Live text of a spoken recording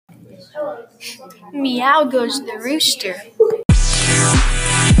Meow goes the rooster.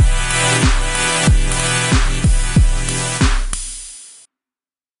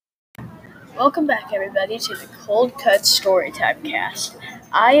 Welcome back, everybody, to the Cold Cut Storytime Cast.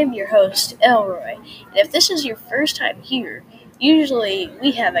 I am your host, Elroy, and if this is your first time here, usually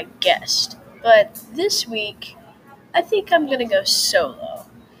we have a guest, but this week, I think I'm gonna go solo.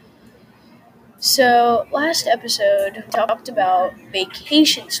 So, last episode, we talked about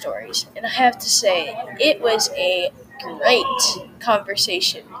vacation stories, and I have to say, it was a great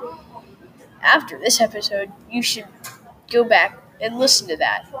conversation. After this episode, you should go back and listen to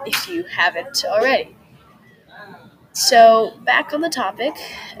that if you haven't already. So, back on the topic,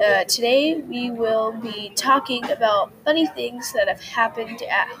 today we will be talking about funny things that have happened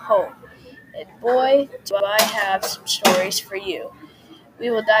at home. And boy, do I have some stories for you. We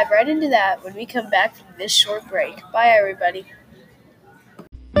will dive right into that when we come back from this short break. Bye, everybody.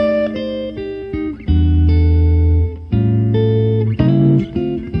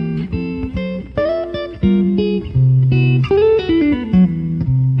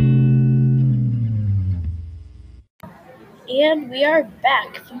 And we are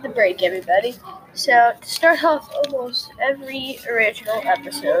back from the break, everybody. So, to start off almost every original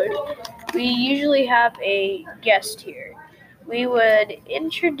episode, we usually have a guest here. We would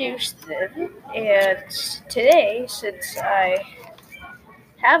introduce them, and today, since I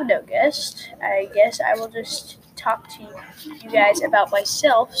have no guest, I guess I will just talk to you guys about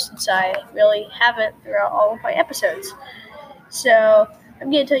myself since I really haven't throughout all of my episodes. So, I'm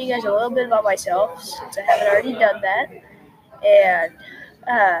going to tell you guys a little bit about myself since I haven't already done that.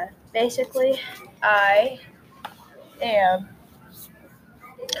 And basically, I am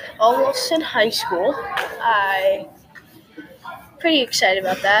almost in high school. I'm pretty excited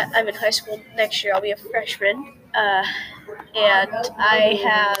about that. I'm in high school next year. I'll be a freshman. And I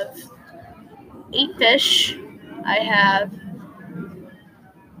have 8 fish. I have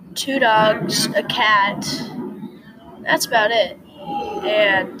 2 dogs, a cat. That's about it.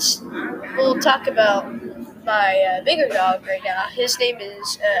 And we'll talk about my bigger dog right now. His name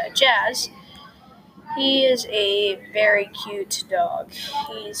is Jazz. He is a very cute dog.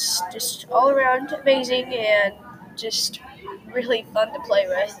 He's just all around amazing and just really fun to play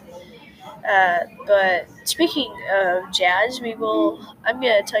with. But speaking of Jazz, I'm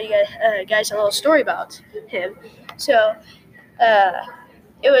gonna tell you guys a little story about him. So, uh,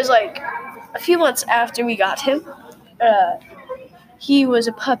 it was like a few months after we got him. Uh, he was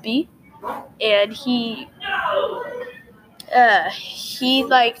a puppy, and he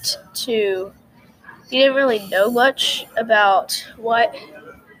liked to. He didn't really know much about what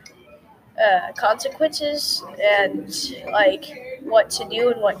consequences and like what to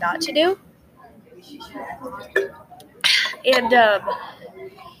do and what not to do. And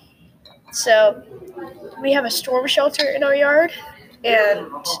so we have a storm shelter in our yard,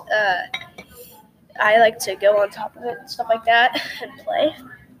 and I like to go on top of it and stuff like that and play.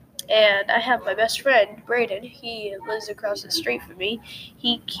 And I have my best friend Braden. He lives across the street from me.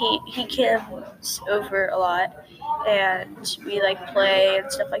 He comes over a lot, and we like play and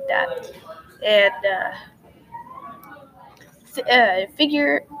stuff like that. And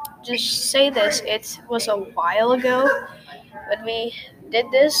figure just say this. It was a while ago when we did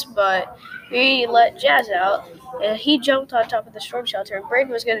this, but we let Jazz out, and he jumped on top of the storm shelter. And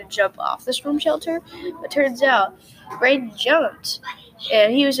Braden was gonna jump off the storm shelter, but turns out Braden jumped,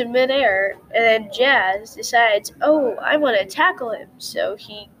 and he was in midair. And then Jazz decides, "Oh, I want to tackle him," so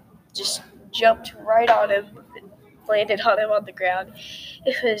he just jumped right on him and landed on him on the ground.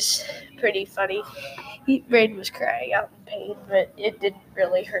 It was pretty funny. Braden was crying out in pain, but it didn't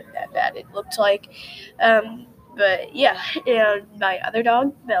really hurt that bad. It looked like. But yeah, and my other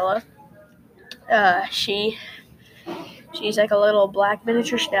dog, Bella, she's like a little black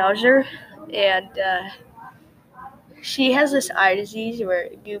miniature schnauzer, and she has this eye disease where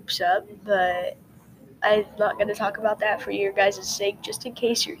it goops up, but I'm not going to talk about that for your guys' sake, just in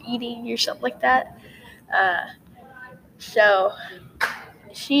case you're eating or something like that. Uh, so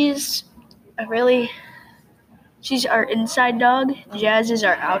she's she's our inside dog. Jazz is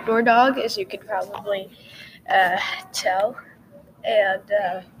our outdoor dog, as you can probably tell. And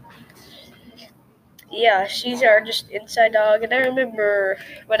yeah, she's our just inside dog. And I remember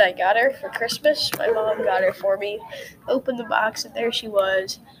when I got her for Christmas, my mom got her for me. Opened the box, and there she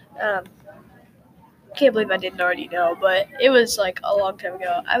was. Can't believe I didn't already know, but it was like a long time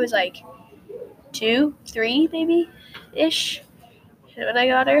ago. I was like 2, 3 maybe ish when I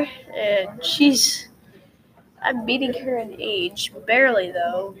got her, and I'm beating her in age, barely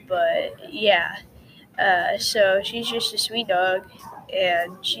though, but yeah. So she's just a sweet dog,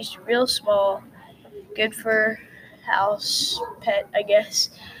 and she's real small, good for house pet, I guess.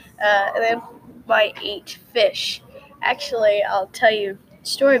 And then my 8 fish. Actually, I'll tell you a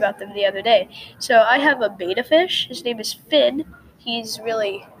story about them the other day. So I have a betta fish. His name is Finn. He's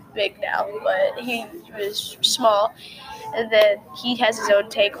really big now, but he was small. And then he has his own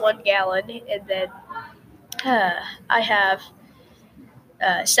tank, 1 gallon. And then I have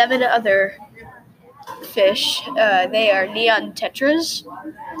 7 other fish. They are neon tetras,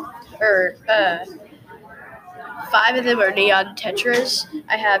 or 5 of them are neon tetras.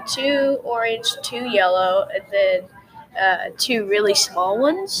 I have 2 orange, 2 yellow, and then 2 really small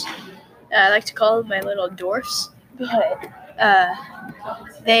ones. I like to call them my little dwarfs, but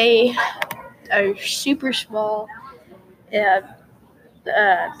they are super small and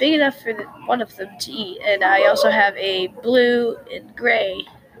big enough for one of them to eat. And I also have a blue and gray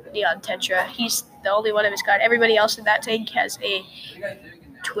neon tetra. He's the only one of his kind. Everybody else in that tank has a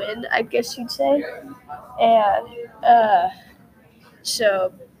twin, I guess you'd say. And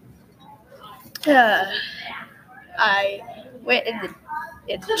so I went and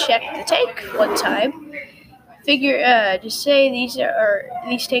checked the tank one time. Just say these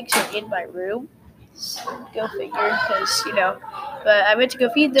tanks are in my room. Go figure, because But I went to go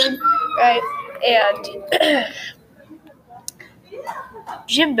feed them, right? And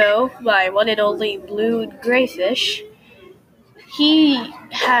Jimbo, my one and only blue and gray fish, he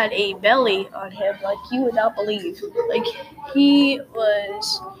had a belly on him like you would not believe. Like, he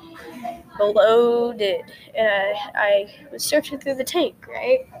was bloated. And I was searching through the tank,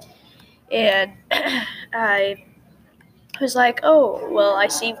 right? And I was like, oh, well, I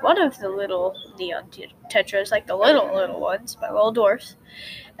see one of the little neon tetras, like the little ones, my little dwarfs.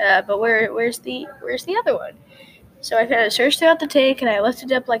 But where's the other one? So I kind of searched throughout the tank, and I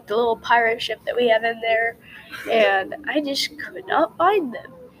lifted up like the little pirate ship that we have in there, and I just could not find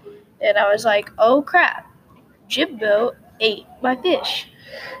them. And I was like, oh crap, Jimbo ate my fish.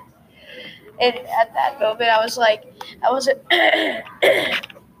 And at that moment, I was like, I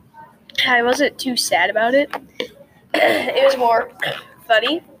wasn't too sad about it. It was more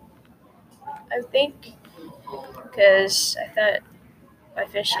funny, I think, because I thought my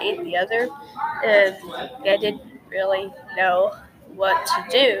fish ate the other, and I didn't really know what to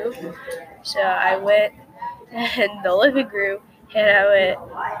do. So I went in the living room, and I went,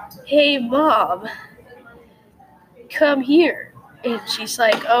 hey, Mom, come here. And she's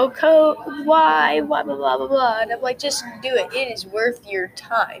like, oh, why, blah, blah, blah, blah. And I'm like, just do it. It is worth your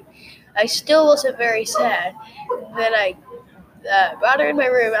time. I still wasn't very sad. And then I brought her in my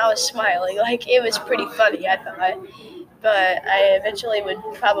room. I was smiling. Like, it was pretty funny, I thought. But I eventually would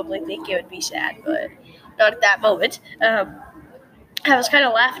probably think it would be sad, but not at that moment. I was kind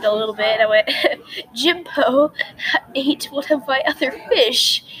of laughing a little bit, and I went, Jimbo ate one of my other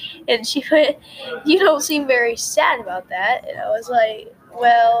fish. And she went, you don't seem very sad about that. And I was like,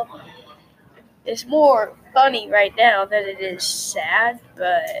 well, it's more funny right now than it is sad,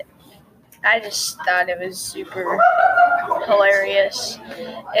 but I just thought it was super hilarious.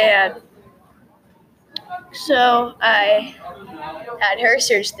 And so I had her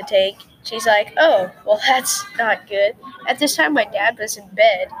search the tank. She's like, oh, well, that's not good. At this time, my dad was in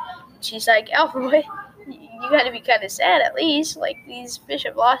bed. She's like, Alfred, you got to be kind of sad at least. Like, these fish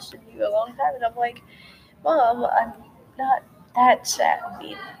have lost you a long time. And I'm like, Mom, I'm not that sad. I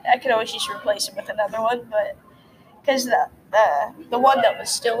mean, I could always just replace him with another one, but because the one that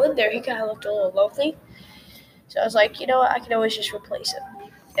was still in there, he kind of looked a little lonely. So I was like, you know what, I can always just replace him.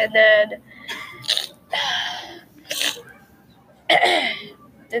 And then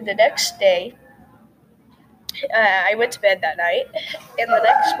the next day, I went to bed that night, and the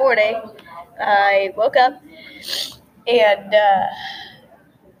next morning, I woke up, and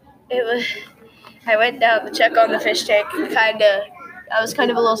I went down to check on the fish tank, I was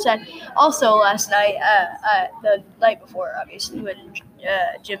kind of a little sad. Also, last night, the night before, obviously, when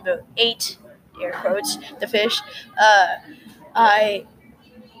Jimbo ate, air quotes, the fish, I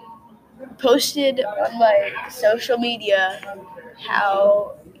posted on my social media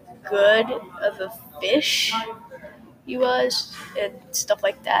how good of a fish he was and stuff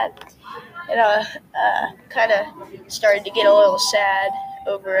like that. And I kind of started to get a little sad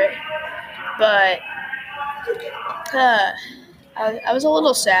over it. But I was a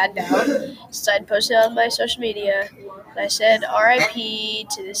little sad now, so I'd posted on my social media, and I said R.I.P.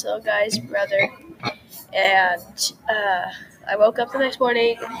 to this little guy's brother. And I woke up the next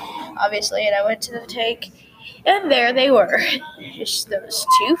morning, obviously, and I went to the tank, and there they were. Just those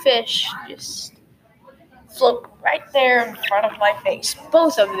 2 fish just float right there in front of my face,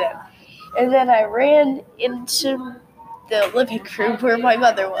 both of them. And then I ran into the living room where my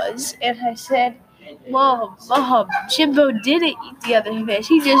mother was, and I said, Mom, Jimbo didn't eat the other fish.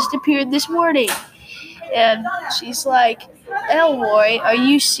 He just appeared this morning. And she's like, Elroy, are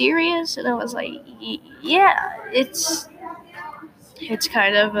you serious? And I was like, yeah, it's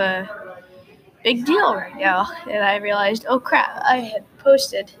kind of a big deal right now. And I realized, oh crap, I had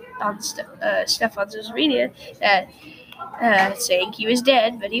posted on stuff on social media that saying he was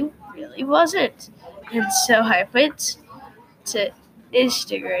dead, but he really wasn't. And so I went to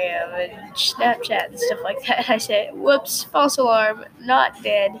Instagram and Snapchat and stuff like that. I said, whoops, false alarm, not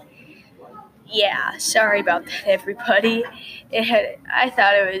dead. Yeah, sorry about that, everybody. I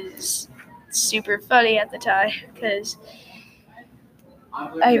thought it was super funny at the time because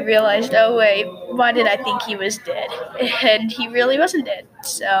I realized, oh wait, why did I think he was dead? And he really wasn't dead.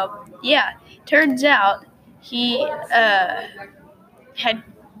 So yeah, turns out he had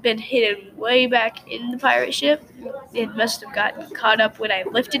been hidden way back in the pirate ship. It must have gotten caught up when I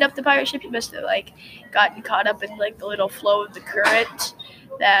lifted up the pirate ship. He must have gotten caught up in the little flow of the current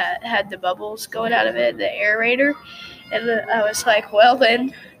that had the bubbles going out of it, the aerator. And I was like, well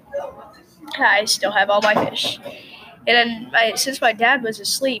then, I still have all my fish. And then since my dad was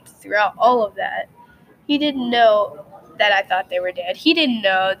asleep throughout all of that, he didn't know that I thought they were dead. He didn't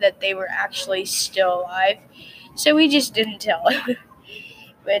know that they were actually still alive. So we just didn't tell him,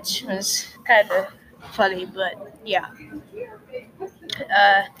 which was kind of funny, but yeah.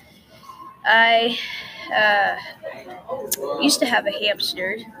 I used to have a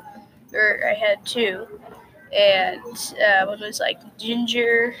hamster, or I had two, and one was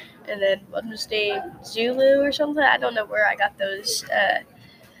Ginger, and then one was named Zulu or something. I don't know where I got those.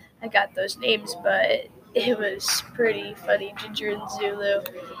 I got those names, but it was pretty funny, Ginger and Zulu,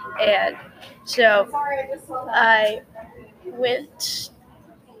 and so I went.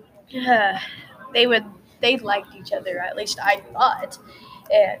 They liked each other, at least I thought,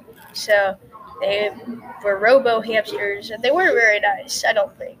 and so they were robo hamsters, and they weren't very nice, I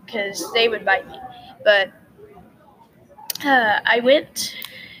don't think, because they would bite me. But I went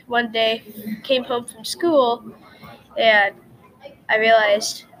one day, came home from school, and I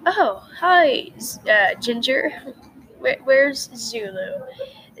realized, oh, hi, Ginger, where's Zulu,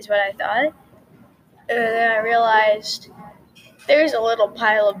 is what I thought. And then I realized there's a little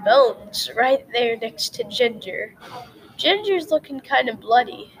pile of bones right there next to Ginger. Ginger's looking kind of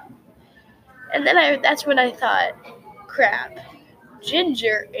bloody. And then that's when I thought, crap,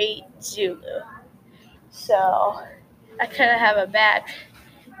 Ginger ate Zulu. So I kind of have a bad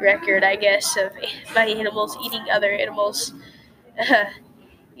record, I guess, of my animals eating other animals.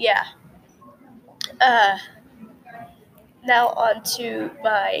 Yeah. Now on to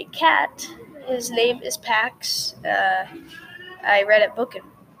my cat. His name is Pax. I read a book in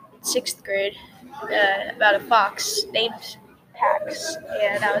 6th grade about a fox named Pax,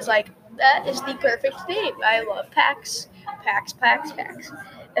 and I was like, that is the perfect name. I love Pax. Pax.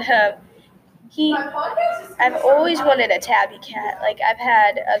 I've always wanted a tabby cat. I've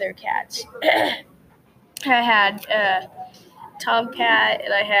had other cats. I had tomcat,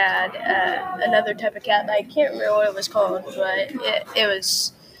 and I had another type of cat. I can't remember what it was called, but it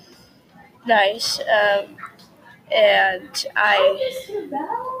was nice. And I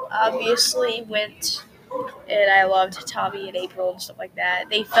obviously went, and I loved Tommy and April and stuff like that.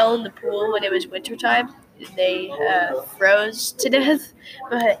 They fell in the pool when it was wintertime. They froze to death.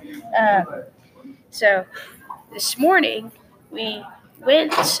 But so this morning we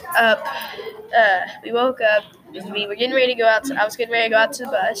went up. We woke up. We were getting ready to go out. I was getting ready to go out to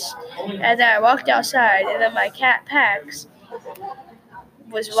the bus, and then I walked outside, and then my cat Pax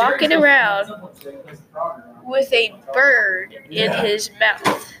was walking around with a bird in his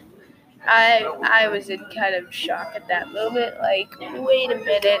mouth. I was in kind of shock at that moment. Wait a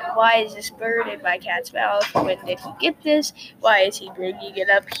minute, why is this bird in my cat's mouth? When did he get this? Why is he bringing it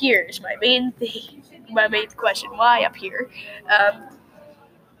up here? Is my main thing. My main question, why up here?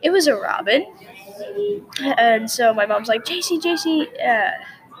 It was a robin. And so my mom's like, JC,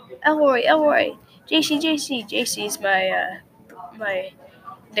 Elroy, JC. JC's my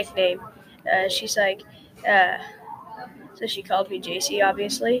nickname. She's like, so she called me JC,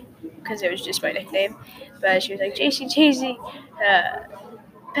 obviously, because it was just my nickname. But she was like, JC,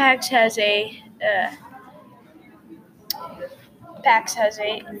 Pax has a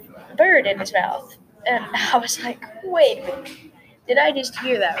bird in his mouth. And I was like, wait a minute, did I just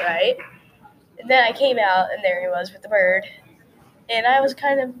hear that right? And then I came out, and there he was with the bird. And I was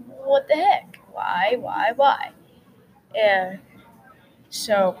kind of, what the heck? Why? And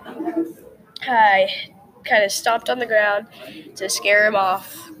so I kind of stomped on the ground to scare him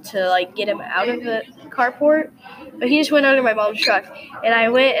off, to like get him out of the carport. But he just went under my mom's truck, and I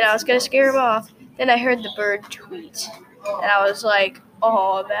went and I was gonna scare him off. Then I heard the bird tweet, and I was like,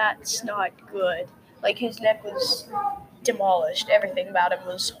 "Oh, that's not good." Like his neck was demolished. Everything about him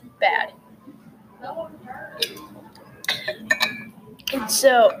was bad. And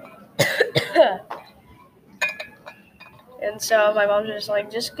so, my mom's just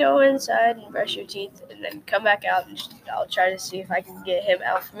like, just go inside and brush your teeth, and then come back out, and I'll try to see if I can get him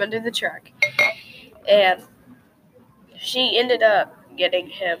out from under the truck. And she ended up getting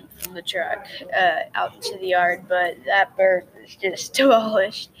him from the truck out into the yard, but that bird was just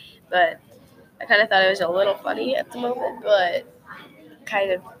demolished. But I kind of thought it was a little funny at the moment, but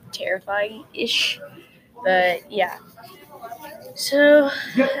kind of terrifying-ish. But yeah. So,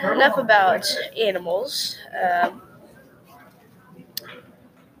 enough about animals.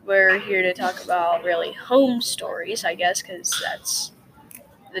 We're here to talk about really home stories, I guess, because that's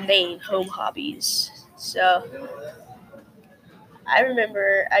the name, home hobbies. So, I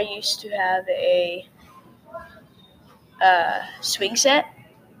remember I used to have a swing set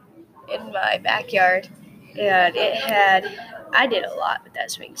in my backyard, and I did a lot with that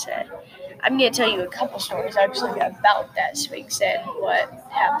swing set. I'm going to tell you a couple stories actually about that swing set and what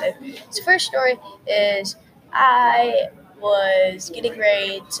happened. So, first story is I was getting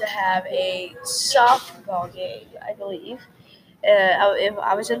ready to have a softball game, I believe.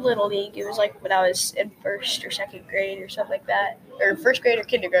 I was in Little League. It was like when I was in first or second grade or something like that. Or first grade or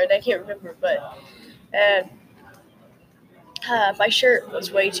kindergarten, I can't remember. But my shirt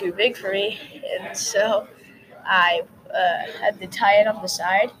was way too big for me, and so I had to tie it on the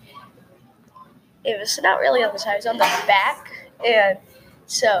side. It was not really on the side; it was on the back, and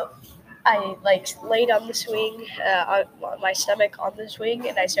so I laid on the swing, on my stomach on the swing,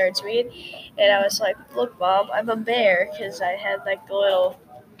 and I started swinging. And I was like, "Look, Mom, I'm a bear," because I had like the little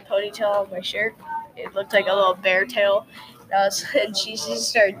ponytail on my shirt. It looked like a little bear tail. And she just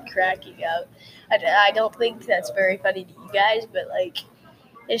started cracking up. I don't think that's very funny to you guys, but like,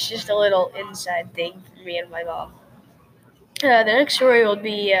 it's just a little inside thing for me and my mom. The next story will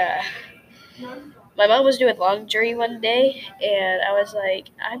be my mom was doing laundry one day, and I was like,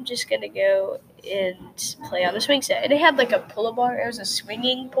 I'm just gonna go and play on the swing set. And it had like a pull-up bar. It was a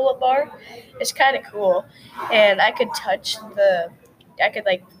swinging pull-up bar. It's kind of cool, and I could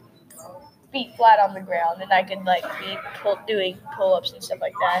like feet flat on the ground, and I could like be doing pull-ups and stuff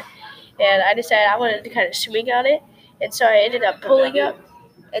like that. And I decided I wanted to kind of swing on it, and so I ended up pulling up,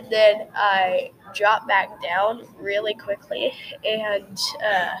 and then I dropped back down really quickly, and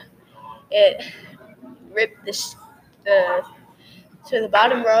it ripped the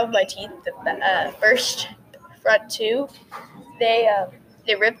bottom row of my teeth, the first front two. They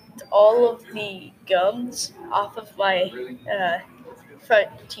ripped all of the gums off of my front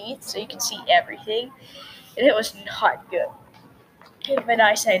teeth, so you can see everything, and it was not good. And when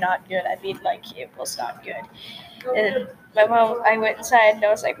I say not good, I mean like it was not good. And my mom, I went inside and I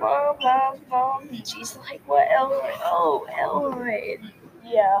was like, Mom, Mom, Mom. And she's like, what, Elroy? Oh, Elroy. And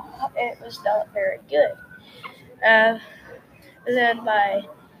yeah, it was not very good. And then my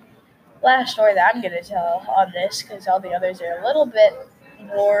last story that I'm going to tell on this, because all the others are a little bit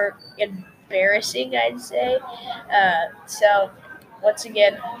more embarrassing, I'd say. So, once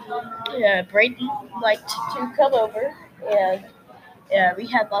again, Brayden liked to come over, and we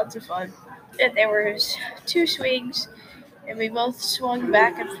had lots of fun. And there was 2 swings, and we both swung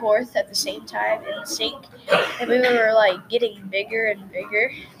back and forth at the same time in sync, and we were like getting bigger and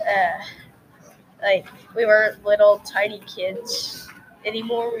bigger. Like we weren't little tiny kids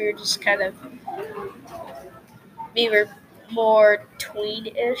anymore. We were more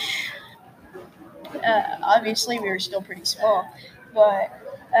tween-ish. Obviously, we were still pretty small, but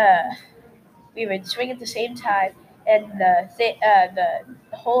we would swing at the same time, and the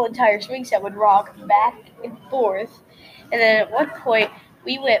whole entire swing set would rock back and forth. And then at one point,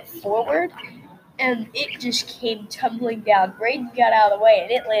 we went forward, and it just came tumbling down. Brayden got out of the way,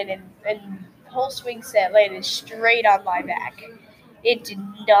 and it landed, and the whole swing set landed straight on my back. It did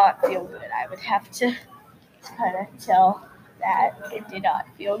not feel good. I would have to kind of tell that it did not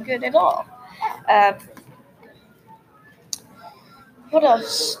feel good at all. What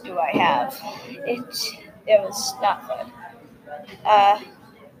else do I have? It was not fun.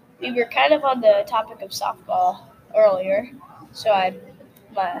 We were kind of on the topic of softball earlier, so I'm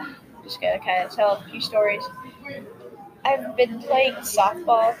just gonna kind of tell a few stories. I've been playing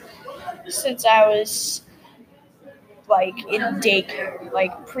softball since I was like in daycare,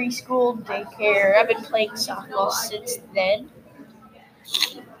 like preschool daycare. I've been playing softball since then,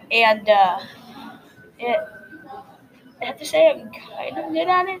 and it, I have to say I'm kind of good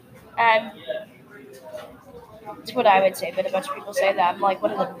at it. It's what I would say, but a bunch of people say that I'm like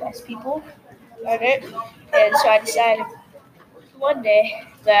one of the best people at it. And so I decided one day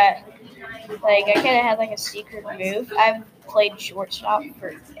that like I kind of had like a secret move. I've played shortstop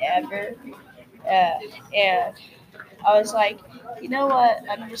forever, and I was like, you know what?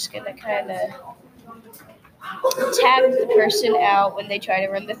 I'm just gonna kind of tag the person out when they try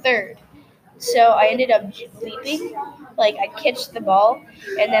to run the third. So I ended up leaping, like I catch the ball,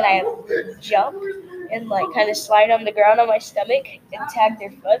 and then I jump and like kind of slide on the ground on my stomach and tag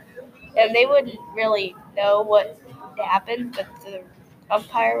their foot, and they wouldn't really know what happened, but the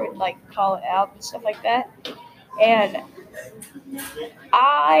umpire would like call it out and stuff like that. And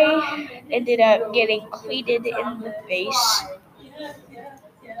I ended up getting cleated in the face.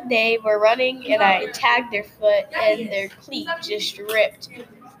 They were running, and I tagged their foot, and their cleat just ripped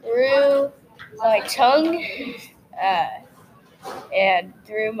through my tongue uh, and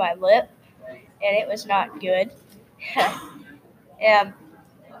through my lip, and it was not good. And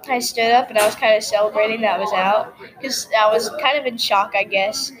I stood up and I was kind of celebrating that I was out because I was kind of in shock, I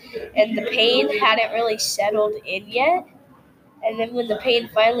guess, and the pain hadn't really settled in yet. And then when the pain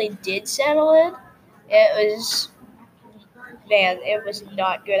finally did settle in, it was, man, it was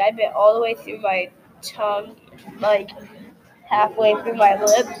not good. I bit all the way through my tongue, like halfway through my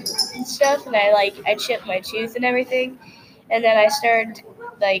lip and stuff, and I chipped my tooth and everything. And then I started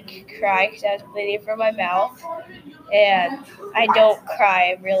like crying because I was bleeding from my mouth. And I don't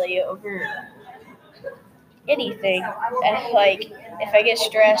cry really over anything. Like if I get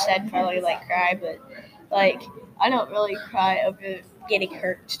stressed, I'd probably like cry, but like I don't really cry over getting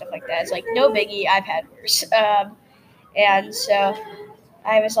hurt and stuff like that. It's like no biggie. I've had worse. And so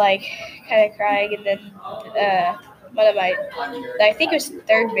I was like kind of crying, and then one of my, I think it was the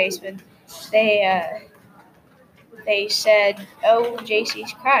third baseman, they they said, "Oh,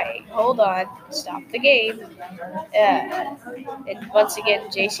 JC's crying. Hold on, stop the game." And once again,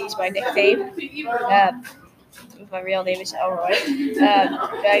 JC's my nickname. Um, my real name is Elroy.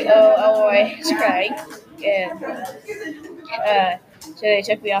 Like, oh, Elroy is crying, and so they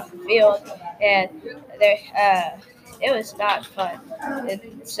took me off the field, and it was not fun.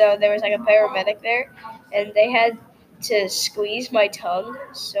 And so there was like a paramedic there, and they had to squeeze my tongue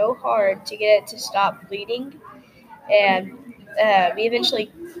so hard to get it to stop bleeding, and we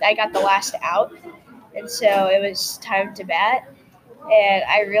eventually, I got the last out, and so it was time to bat, and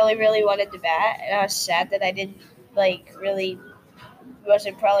I really, really wanted to bat, and I was sad that I didn't really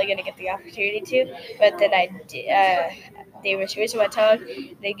wasn't probably gonna get the opportunity to, but then I did. They were squeezing my tongue.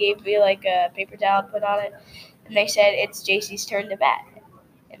 They gave me like a paper towel to put on it, and they said it's JC's turn to bat.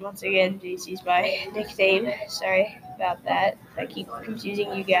 And once again, JC's my nickname. Sorry about that. If I keep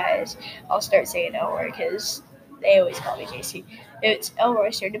confusing you guys, I'll start saying Elroy because they always call me JC. It's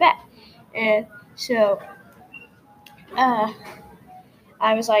Elroy's turn to bat, and so uh,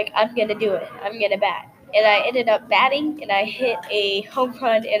 I was like, I'm gonna do it. I'm gonna bat. And I ended up batting, and I hit a home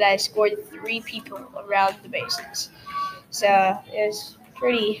run, and I scored 3 people around the bases. So it was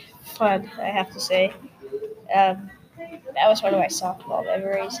pretty fun, I have to say. Um, that was one of my softball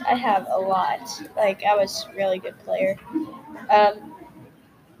memories. I have a lot. Like, I was a really good player. Um,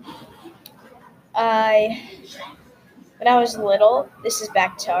 I When I was little, this is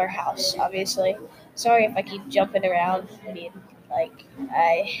back to our house, obviously. Sorry if I keep jumping around. I mean, like,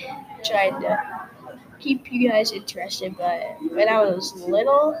 I tried to keep you guys interested, but when I was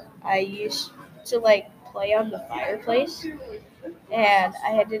little, I used to like play on the fireplace, and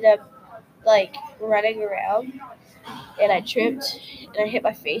I ended up like running around, and I tripped, and I hit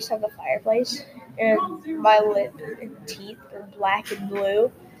my face on the fireplace, and my lip and teeth were black and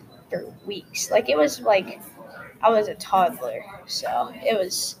blue for weeks. Like it was like I was a toddler, so it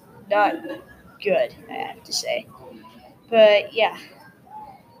was not good, I have to say. But yeah,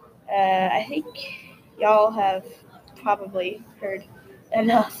 I think y'all have probably heard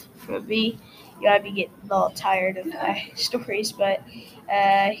enough from me. You might be getting a little tired of my stories, but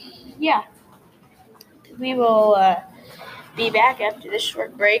uh, yeah, we will be back after this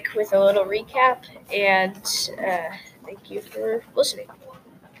short break with a little recap, and thank you for listening.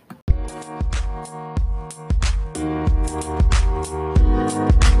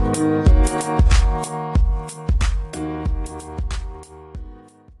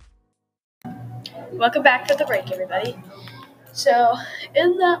 Welcome back to the break, everybody. So,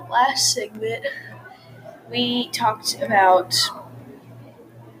 in that last segment, we talked about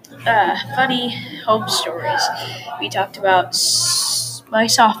funny home stories. We talked about my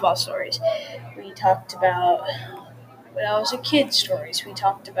softball stories. We talked about when I was a kid stories. We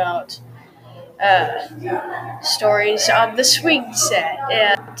talked about stories on the swing set,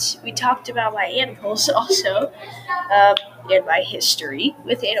 and we talked about my animals also, and my history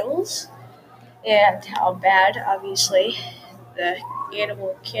with animals, and how bad, obviously, the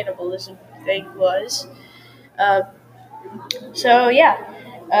animal cannibalism thing was. Um, so yeah,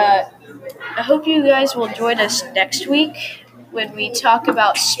 uh, I hope you guys will join us next week when we talk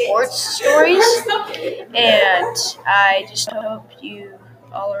about sports stories, and I just hope you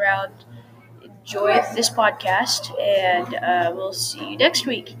all around enjoy this podcast, and we'll see you next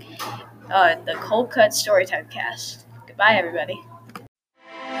week on the Cold Cut Storytime Cast. Goodbye, everybody.